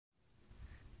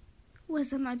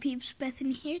What's up, my peeps?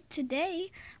 Bethany here.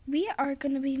 Today we are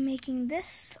going to be making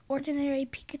this ordinary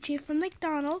Pikachu from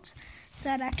McDonald's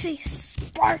that actually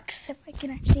sparks. If I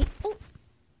can actually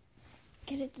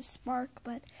get it to spark.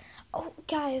 But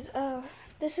guys, I've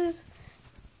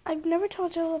never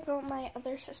told you about my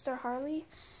other sister Harley.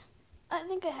 I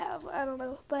think I have, I don't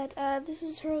know, but this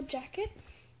is her old jacket.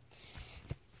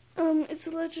 It's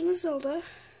The Legend of Zelda.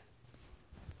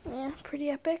 Yeah, pretty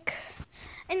epic.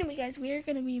 Anyway, guys, we are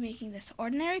going to be making this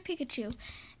ordinary Pikachu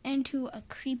into a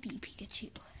creepy Pikachu.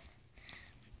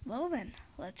 Well then,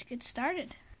 let's get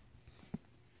started.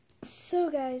 So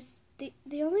guys,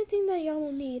 the only thing that y'all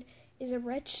will need is a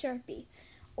red Sharpie.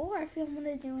 Or if you want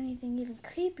to do anything even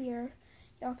creepier,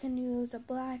 y'all can use a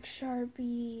black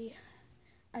Sharpie,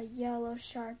 a yellow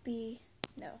Sharpie.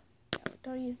 No,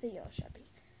 don't use the yellow Sharpie.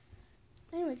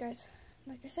 Anyway, guys,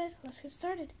 like I said, let's get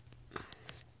started.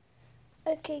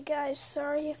 Okay guys,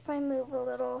 sorry if I move a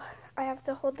little. I have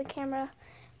to hold the camera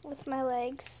with my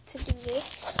legs to do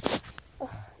this.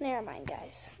 Oh, never mind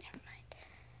guys, never mind.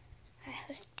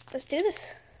 Let's do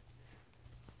this.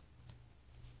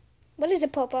 What is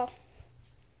it, Popo?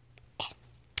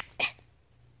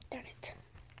 Darn it.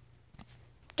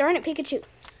 Darn it, Pikachu.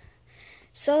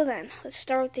 So then, let's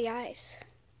start with the eyes.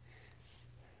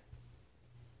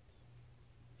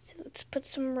 So let's put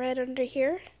some red under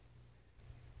here.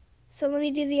 So let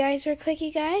me do the eyes real quick,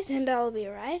 you guys, and I'll be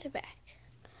right back.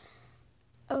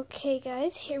 Okay,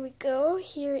 guys, here we go.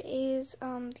 Here is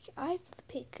the eyes of the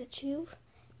Pikachu.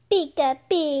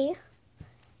 Pika-pee.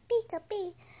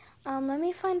 Pika-pee. Let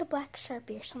me find a black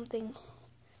Sharpie or something.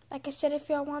 Like I said, if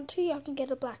y'all want to, y'all can get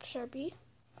a black Sharpie.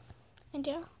 And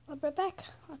yeah, I'll be right back.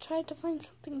 I'll try to find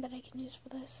something that I can use for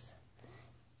this.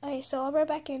 Okay, so I'll be right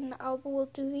back and we'll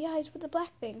do the eyes with the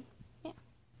black thing. Yeah.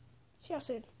 See y'all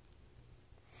soon.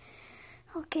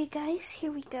 Okay guys, here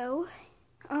we go.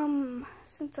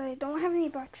 Since I don't have any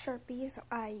black Sharpies,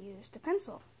 I used a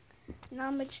pencil.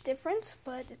 Not much difference,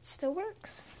 but it still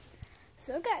works.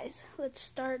 So guys, let's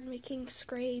start making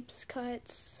scrapes,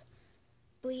 cuts,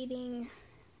 bleeding,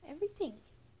 everything.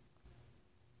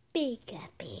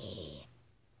 Pika-pee.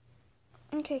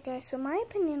 Okay guys, so my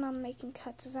opinion on making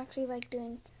cuts is actually like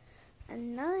doing a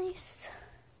nice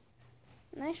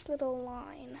little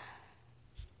line.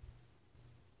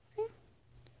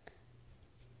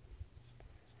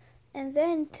 And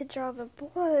then to draw the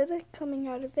blood coming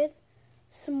out of it,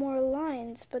 some more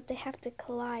lines, but they have to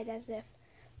collide as if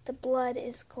the blood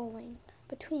is going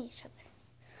between each other.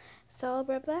 So I'll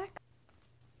be right back.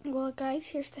 Well guys,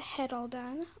 here's the head all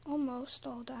done. Almost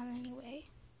all done anyway.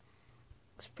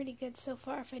 Looks pretty good so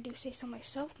far if I do say so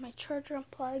myself. My charger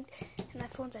unplugged and my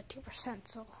phone's at 2%,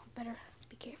 so better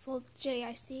be careful.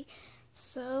 JIC.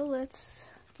 So let's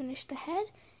finish the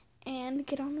head and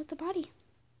get on with the body.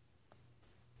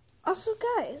 Also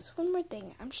guys, one more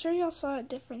thing. I'm sure y'all saw a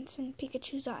difference in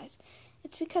Pikachu's eyes.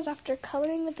 It's because after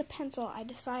coloring with the pencil, I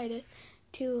decided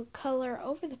to color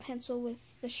over the pencil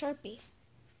with the Sharpie.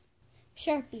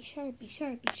 Sharpie.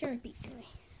 Anyway.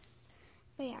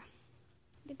 But yeah,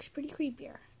 looks pretty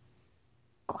creepier.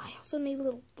 Oh, I also made a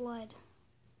little blood.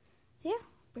 So yeah,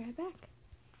 be right back.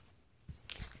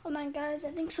 Hold on guys,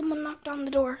 I think someone knocked on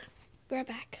the door. Be right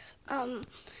back.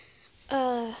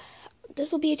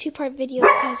 This will be a 2-part video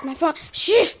because my phone.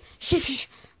 Shh!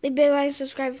 Leave a like,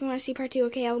 subscribe if you want to see part 2.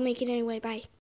 Okay, I'll make it anyway. Bye.